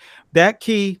link. That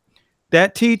key,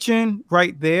 that teaching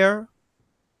right there.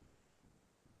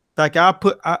 Like I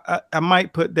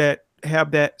might put that,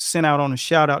 have that sent out on a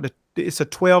shout out. It's a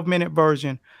 12-minute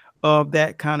version of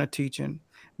that kind of teaching.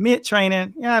 Mid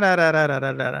training,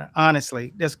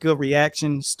 honestly, that's good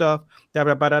reaction stuff. All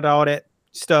that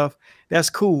stuff. That's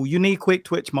cool. You need quick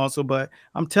twitch muscle, but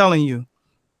I'm telling you,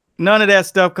 none of that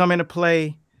stuff come into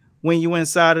play when you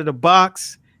inside of the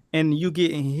box and you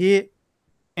getting hit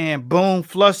and boom,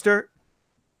 flustered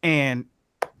and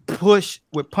push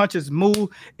with punches move.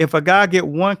 If a guy get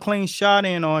one clean shot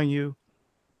in on you,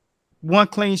 one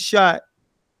clean shot,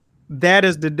 that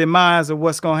is the demise of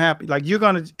what's going to happen. Like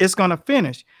it's going to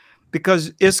finish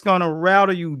because it's going to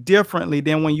rattle you differently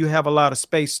than when you have a lot of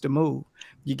space to move.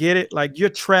 You get it? Like you're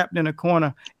trapped in a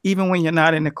corner, even when you're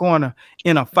not in the corner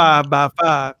in a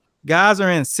 5x5. Guys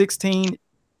are in 16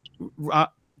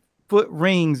 foot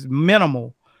rings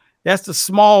minimal. That's the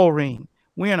small ring.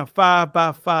 We're in a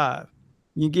 5x5.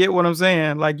 You get what I'm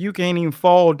saying? Like you can't even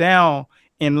fall down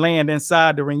and land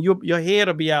inside the ring. Your head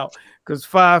will be out because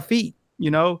 5 feet,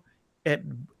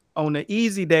 on the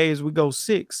easy days, we go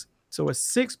 6. So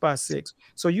it's 6x6.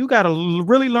 So you got to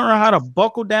really learn how to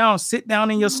buckle down, sit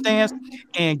down in your stance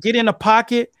and get in the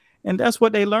pocket. And that's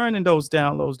what they learn in those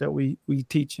downloads that we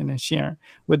teaching and sharing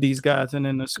with these guys and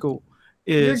in the school.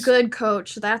 You're good,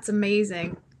 coach. That's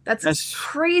amazing. That's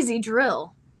crazy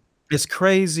drill. It's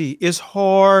crazy. It's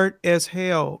hard as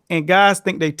hell. And guys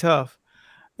think they tough.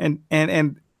 And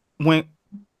when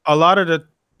a lot of the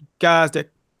guys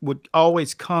that would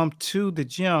always come to the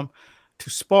gym to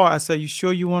spar, I say, you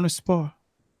sure you want to spar?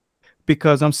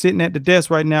 Because I'm sitting at the desk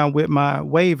right now with my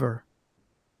waiver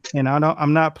and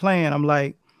I'm not playing. I'm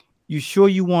like, you sure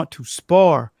you want to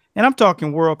spar? And I'm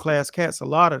talking world-class cats a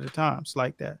lot of the times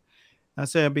like that. I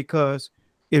said, because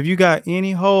if you got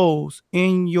any holes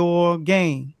in your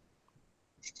game,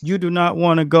 you do not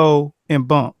want to go and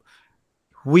bump.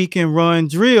 We can run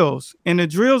drills, and the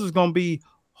drills is going to be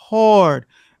hard.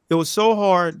 It was so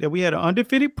hard that we had an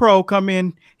undefeated pro come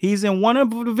in. He's in one of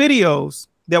the videos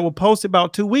that were posted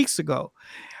about 2 weeks ago.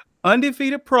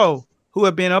 Undefeated pro who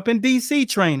had been up in DC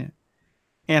training.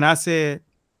 And I said,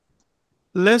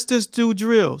 let's just do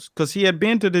drills, because he had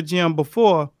been to the gym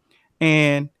before,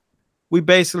 and we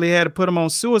basically had to put him on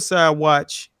suicide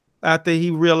watch after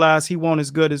he realized he wasn't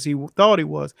as good as he thought he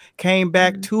was. Came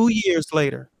back 2 years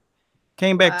later.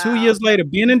 Came back 2 years later,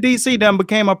 being in DC, then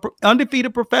became an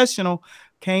undefeated professional,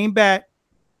 came back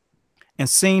and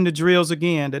seen the drills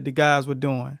again that the guys were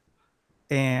doing.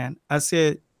 And I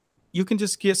said, you can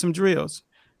just get some drills.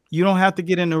 You don't have to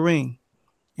get in the ring.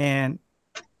 And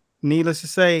needless to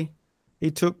say,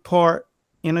 he took part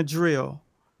in a drill.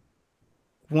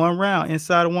 1 round,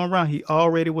 inside of 1 round, he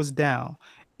already was down.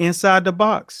 Inside the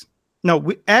box. No,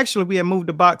 we had moved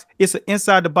the box. It's an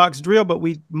inside the box drill, but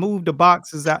we moved the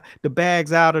boxes out, the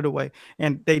bags out of the way,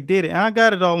 and they did it. And I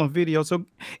got it all on video. So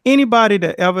anybody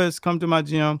that ever has come to my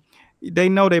gym, they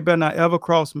know they better not ever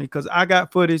cross me, because I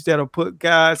got footage that'll put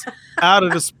guys out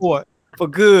of the sport for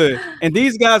good. And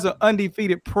these guys are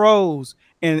undefeated pros,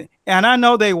 and I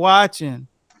know they watching.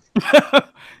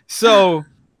 So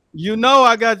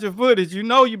I got your footage.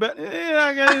 You better.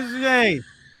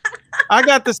 I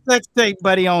got the sex tape,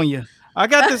 buddy, on you. I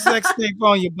got the sex tape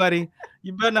on you, buddy.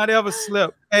 You better not ever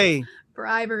slip. Hey,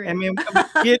 bribery. I mean,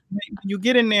 you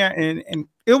get in there, and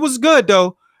it was good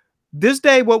though. This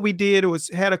day, what we did was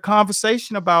had a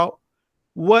conversation about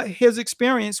what his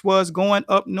experience was going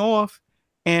up north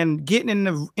and getting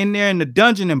in there in the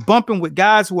dungeon and bumping with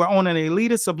guys who are on an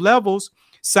elitist of levels,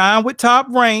 signed with Top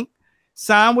Rank,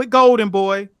 signed with Golden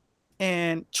Boy,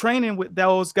 and training with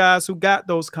those guys who got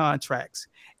those contracts.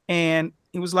 And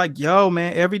he was like, yo,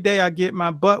 man, every day I get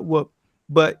my butt whooped,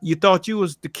 but you thought you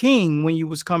was the king when you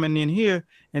was coming in here,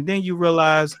 and then you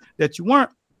realized that you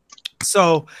weren't.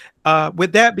 So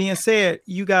with that being said,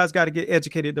 you guys got to get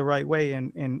educated the right way.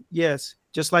 And yes,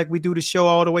 just like we do the show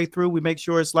all the way through, we make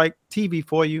sure it's like TV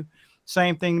for you.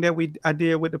 Same thing that I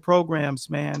did with the programs,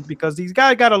 man, because these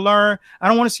guys got to learn. I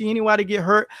don't want to see anybody get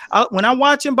hurt. When I'm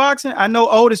watching boxing, I know,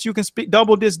 Otis, you can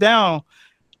double this down.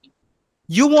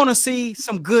 You want to see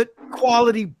some good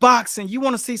quality boxing. You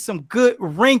want to see some good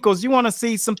wrinkles. You want to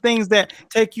see some things that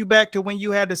take you back to when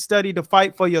you had to study to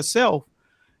fight for yourself.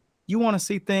 You want to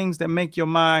see things that make your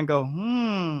mind go,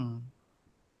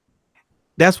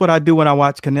 That's what I do when I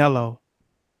watch Canelo.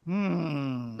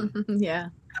 Yeah.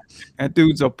 That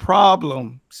dude's a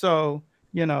problem. So,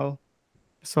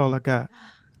 that's all I got.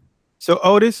 So,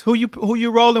 Otis, who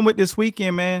you rolling with this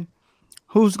weekend, man?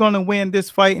 Who's going to win this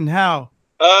fight and how?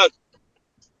 I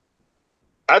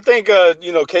think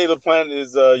Caleb Plant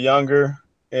is younger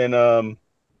and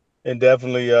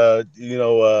definitely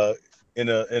in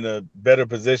a better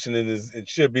position, and it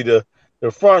should be the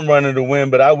front runner to win.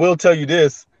 But I will tell you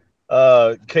this,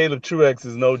 Caleb Truax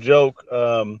is no joke.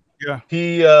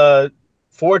 He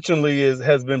fortunately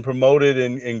has been promoted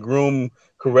and groomed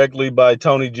correctly by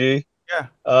Tony G.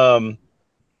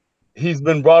 He's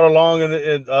been brought along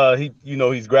and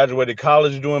he's graduated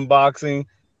college doing boxing.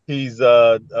 He's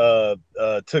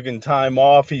taken time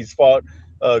off. He's fought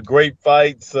great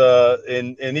fights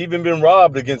and even been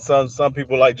robbed against some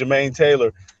people like Jermaine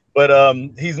Taylor. But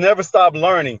he's never stopped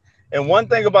learning. And one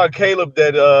thing about Caleb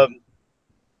that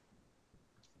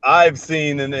I've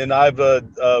seen and I've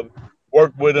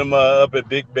worked with him up at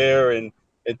Big Bear and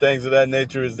things of that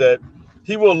nature is that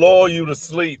he will lull you to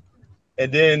sleep and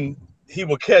then he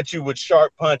will catch you with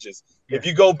sharp punches. If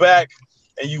you go back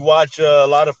and you watch a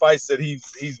lot of fights that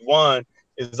he's won,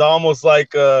 it's almost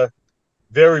like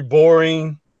very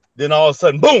boring. Then all of a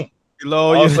sudden, boom!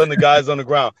 All of a sudden, the guy's on the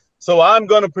ground. So I'm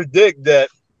going to predict that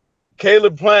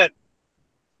Caleb Plant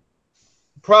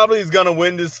probably is going to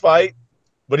win this fight,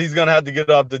 but he's going to have to get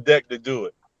off the deck to do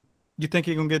it. You think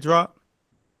he's going to get dropped?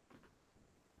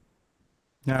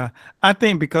 Yeah, I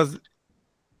think because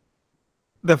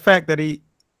the fact that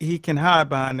he can hide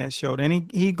behind that shoulder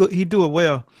and he do it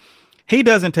well. He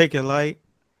doesn't take it light.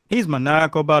 He's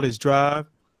maniacal about his drive.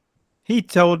 He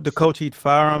told the coach he'd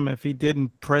fire him if he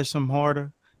didn't press him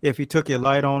harder, if he took it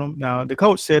light on him. Now, the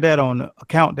coach said that on a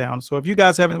Countdown. So if you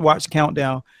guys haven't watched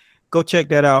Countdown, go check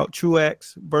that out.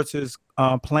 Truax versus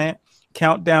Plant.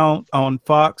 Countdown on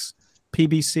Fox,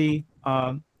 PBC.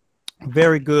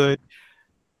 Very good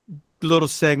little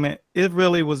segment. It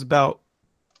really was about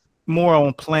more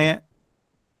on Plant.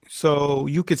 So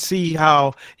you could see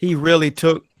how he really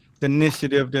took the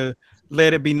initiative to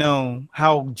let it be known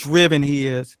how driven he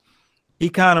is. He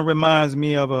kind of reminds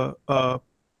me of a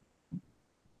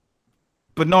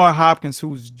Bernard Hopkins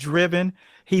who's driven.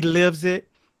 He lives it.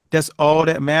 That's all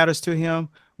that matters to him.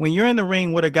 When you're in the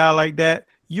ring with a guy like that,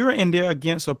 you're in there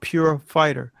against a pure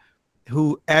fighter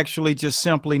who actually just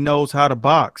simply knows how to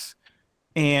box.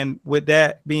 And with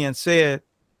that being said,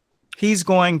 he's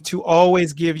going to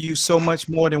always give you so much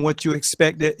more than what you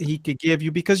expect that he could give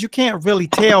you, because you can't really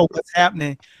tell what's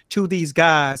happening to these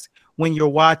guys when you're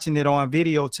watching it on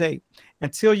videotape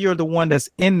until you're the one that's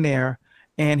in there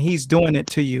and he's doing it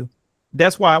to you.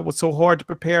 That's why it was so hard to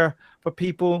prepare for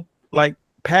people like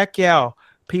Pacquiao,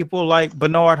 people like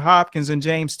Bernard Hopkins and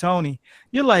James Toney.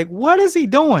 You're like, what is he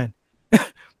doing?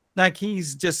 Like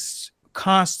he's just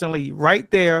constantly right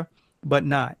there, but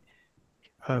not.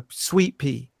 Sweet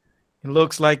pea. It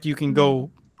looks like you can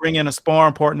go bring in a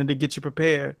sparring partner to get you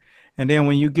prepared. And then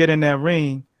when you get in that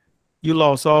ring, you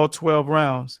lost all 12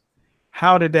 rounds.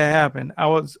 How did that happen?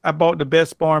 I bought the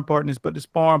best sparring partners, but the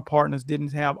sparring partners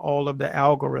didn't have all of the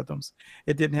algorithms.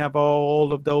 It didn't have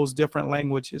all of those different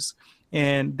languages.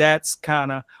 And that's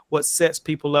kind of what sets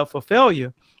people up for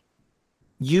failure.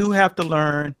 You have to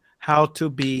learn how to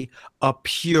be a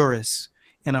purist.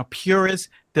 And a purist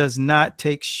does not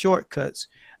take shortcuts.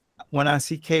 When I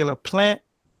see Caleb Plant,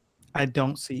 I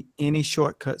don't see any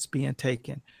shortcuts being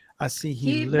taken. I see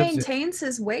he maintains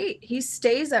his weight. He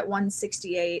stays at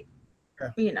 168.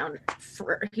 You know,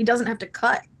 he doesn't have to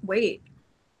cut weight.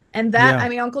 And that, I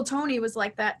mean, Uncle Tony was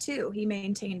like that too. He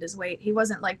maintained his weight. He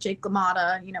wasn't like Jake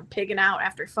LaMotta, you know, pigging out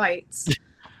after fights.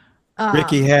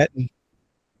 Ricky Hatton.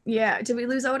 Yeah. Did we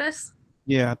lose Otis?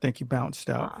 Yeah, I think he bounced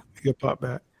out. He'll pop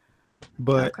back.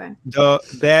 But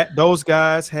those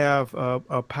guys have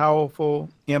a powerful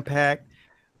impact.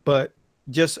 But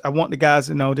just I want the guys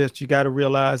to know this. You got to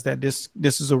realize that this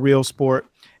is a real sport,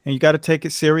 and you got to take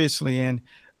it seriously. And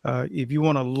if you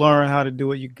want to learn how to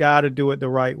do it, you got to do it the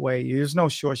right way. There's no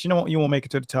shorts. You know, you won't make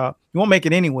it to the top. You won't make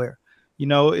it anywhere. You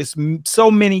know, it's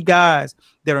so many guys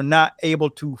that are not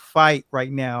able to fight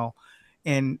right now,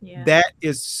 and that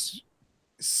is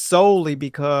solely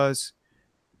because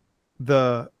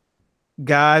the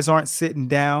guys aren't sitting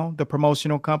down, the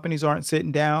promotional companies aren't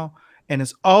sitting down And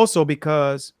it's also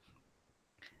because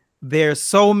there's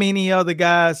so many other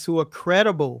guys who are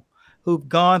credible, who've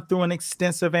gone through an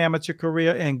extensive amateur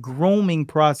career and grooming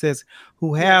process,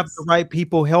 who have the right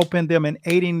people helping them and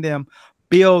aiding them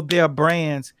build their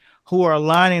brands, who are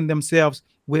aligning themselves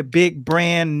with big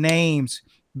brand names,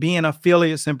 being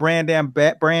affiliates and brand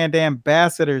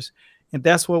ambassadors. And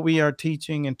that's what we are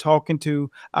teaching and talking to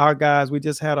our guys. We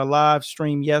just had a live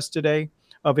stream yesterday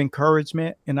of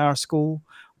encouragement in our school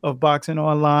of boxing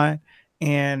online.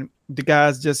 And the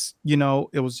guys just, you know,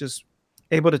 it was just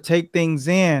able to take things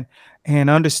in and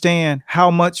understand how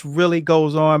much really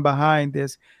goes on behind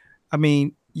this. I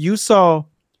mean, you saw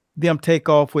them take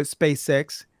off with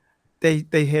SpaceX. They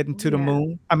heading to the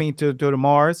moon. I mean, to the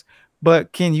Mars.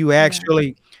 But can you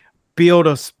actually build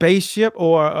a spaceship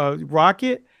or a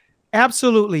rocket?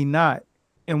 Absolutely not.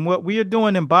 And what we are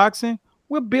doing in boxing,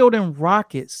 we're building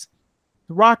rockets,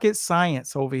 rocket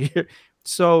science over here.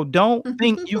 So don't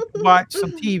think you can watch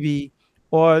some TV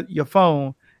or your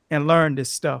phone and learn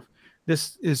this stuff.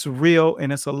 This is real,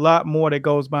 and it's a lot more that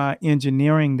goes by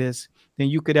engineering this than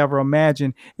you could ever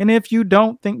imagine. And if you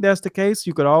don't think that's the case,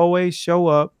 you could always show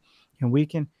up and we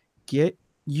can get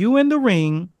you in the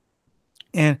ring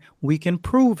and we can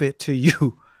prove it to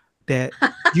you that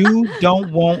you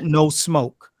don't want no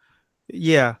smoke.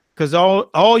 Yeah, because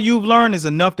all you've learned is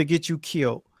enough to get you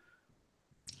killed.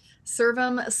 Serve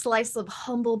them a slice of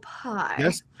humble pie.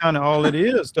 That's kind of all it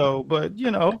is, though. But,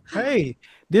 you know, hey,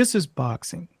 this is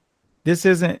boxing. This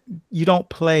isn't, you don't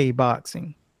play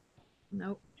boxing.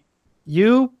 Nope.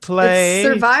 You play.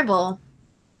 It's survival.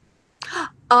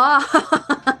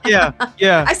 Yeah.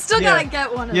 I still gotta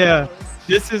get one of those.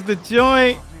 This is the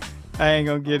joint. I ain't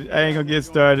gonna get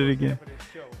started again.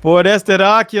 Boy, that's that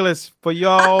Oculus for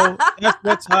y'all. That's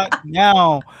what's hot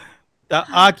now. The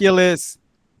Oculus,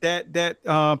 that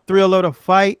thrill of the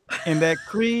fight and that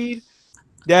Creed,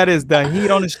 that is the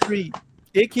heat on the street.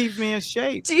 It keeps me in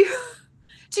shape. Do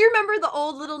you remember the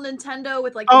old little Nintendo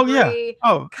with like the gray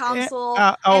console?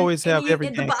 I always have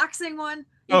everything. The boxing one.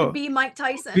 You could be Mike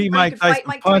Tyson. Be Mike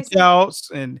Tyson. Punch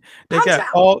outs, and they got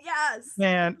all. Yes.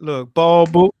 Man, look, ball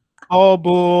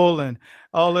bull, and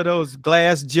all of those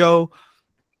Glass Joe,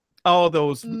 all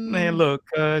those. Man, look,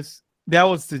 cuz that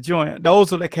was the joint.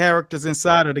 Those are the characters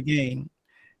inside of the game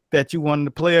that you wanted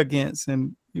to play against,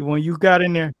 and when you got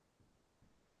in there.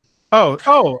 Oh,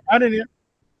 I didn't.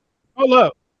 Hold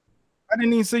up. I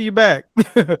didn't even see you back.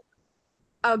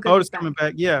 Oh, good. Otis coming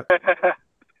back. Yeah.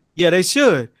 Yeah, they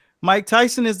should. Mike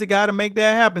Tyson is the guy to make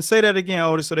that happen. Say that again,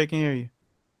 Otis, so they can hear you.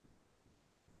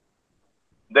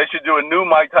 They should do a new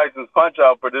Mike Tyson's Punch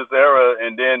Out for this era,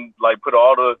 and then like put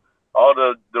all the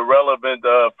relevant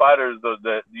fighters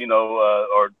that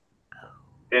are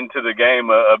into the game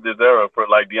of this era, for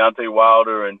like Deontay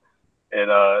Wilder and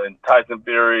Tyson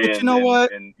Fury, but you know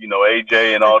what? and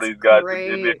AJ and all these guys.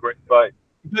 It'd be a great fight.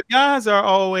 The guys are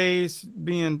always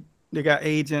they got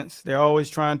agents. They're always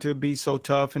trying to be so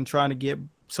tough and trying to get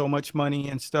so much money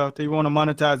and stuff. They want to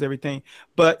monetize everything.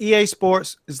 But EA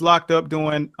Sports is locked up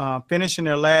doing finishing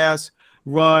their last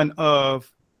run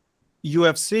of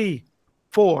UFC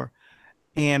 4,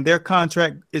 and their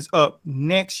contract is up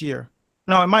next year.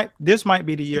 No, this might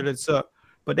be the year that's up,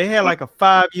 but they had like a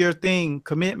 5-year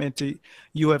commitment to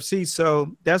UFC.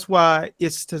 So that's why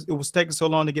it was taking so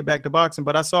long to get back to boxing.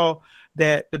 But I saw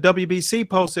that the WBC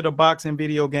posted a boxing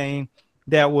video game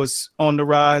that was on the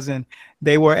rise, and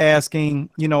they were asking,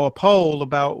 a poll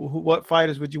about what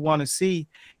fighters would you want to see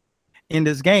in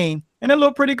this game, and it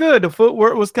looked pretty good. The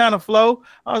footwork was kind of flow.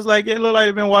 I was like, it looked like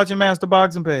they've been watching Master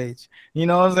Boxing Page. You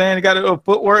know what I'm saying? It got a little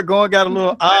footwork going, got a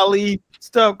little Ali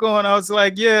stuff going. I was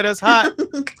like, yeah, that's hot.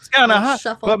 It's kind of hot.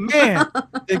 Shuffle. But man,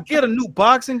 to get a new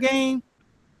boxing game,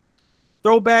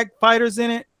 throwback fighters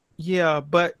in it, yeah.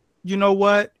 But you know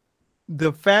what?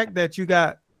 The fact that you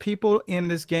got people in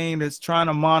this game that's trying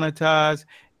to monetize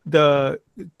the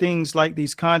things like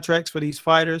these contracts for these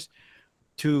fighters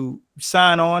to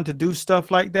sign on to do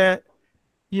stuff like that,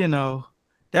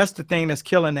 that's the thing that's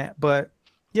killing that. But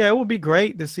yeah, it would be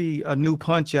great to see a new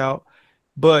Punch Out.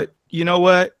 But you know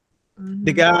what?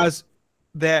 The guys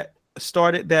that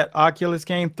started that Oculus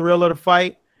game, Thrill of the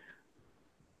Fight,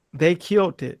 they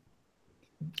killed it.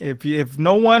 If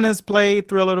no one has played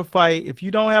Thrill of the Fight, if you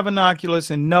don't have an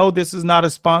Oculus, and no, this is not a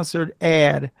sponsored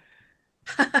ad,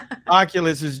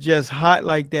 Oculus is just hot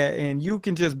like that, and you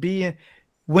can just be in.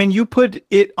 When you put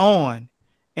it on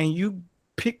and you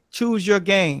choose your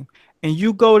game and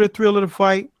you go to Thrill of the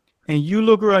Fight and you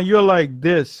look around, you're like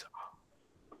this.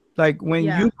 Like when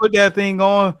you put that thing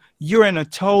on, you're in a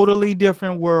totally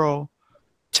different world.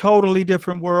 Totally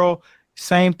different world.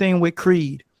 Same thing with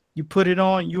Creed. You put it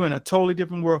on, you're in a totally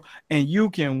different world, and you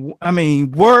can, I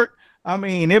mean, work. I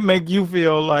mean, it make you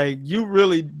feel like you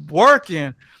really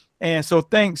working. And so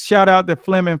thanks, shout out to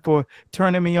Fleming for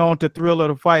turning me on to Thrill of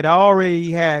the Fight. I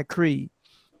already had Creed,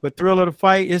 but Thrill of the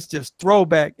Fight, it's just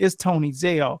throwback. It's Tony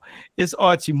Zale, it's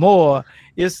Archie Moore,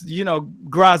 it's, you know,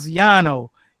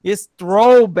 Graziano. It's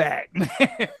throwback,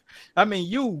 man. I mean,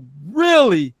 you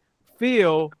really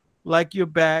feel like you're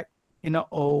back in the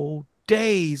old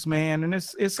days, man. And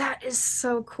it's that is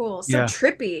so cool. So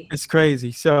trippy. It's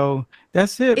crazy. So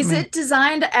that's it. Is it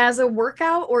designed as a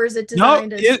workout, or is it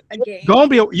designed as a game? Gonna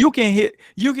be, you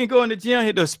can go in the gym,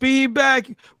 hit the speed back,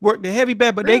 work the heavy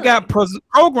back, but they got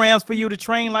programs for you to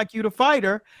train like you the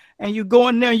fighter. And you go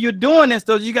in there and you're doing this,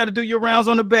 so you got to do your rounds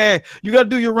on the bag. You got to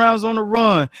do your rounds on the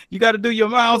run. You got to do your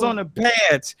rounds on the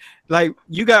pads. Like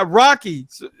you got Rocky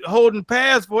holding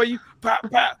pads for you. Pop,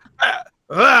 pop, pop.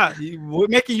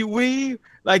 Making you weave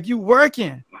like you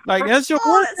working. Like that's your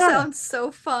workout. That sounds so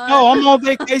fun. No, I'm on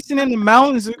vacation in the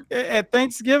mountains at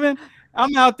Thanksgiving.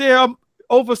 I'm out there. I'm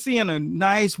overseeing a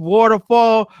nice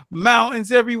waterfall,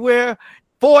 mountains everywhere.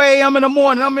 4 a.m. in the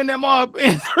morning. I'm in there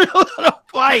in a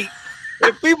fight.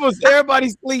 If everybody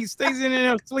sleeps, stays in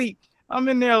there sleep. I'm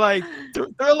in there like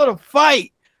Thrill of the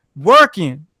Fight,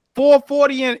 working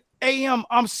 4:40 a.m.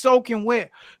 I'm soaking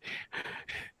wet.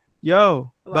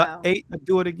 Yo, about 8, I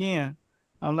do it again.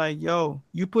 I'm like, yo,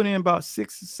 you put in about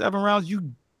 6 or 7 rounds.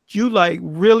 You like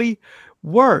really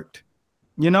worked.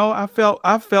 You know, I felt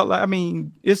like, I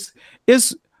mean, it's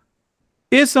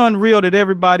unreal that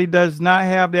everybody does not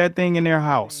have that thing in their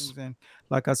house. And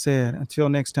like I said, until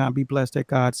next time, be blessed at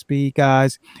Godspeed,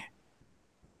 guys.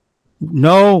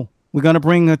 No, we're going to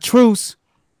bring a truce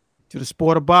to the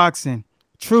sport of boxing.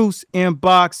 Truce in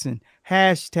boxing.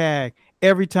 Hashtag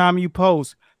every time you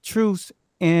post. Truce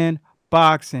in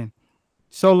boxing.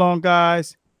 So long,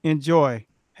 guys. Enjoy.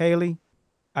 Haley,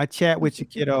 I chat with you,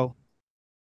 kiddo.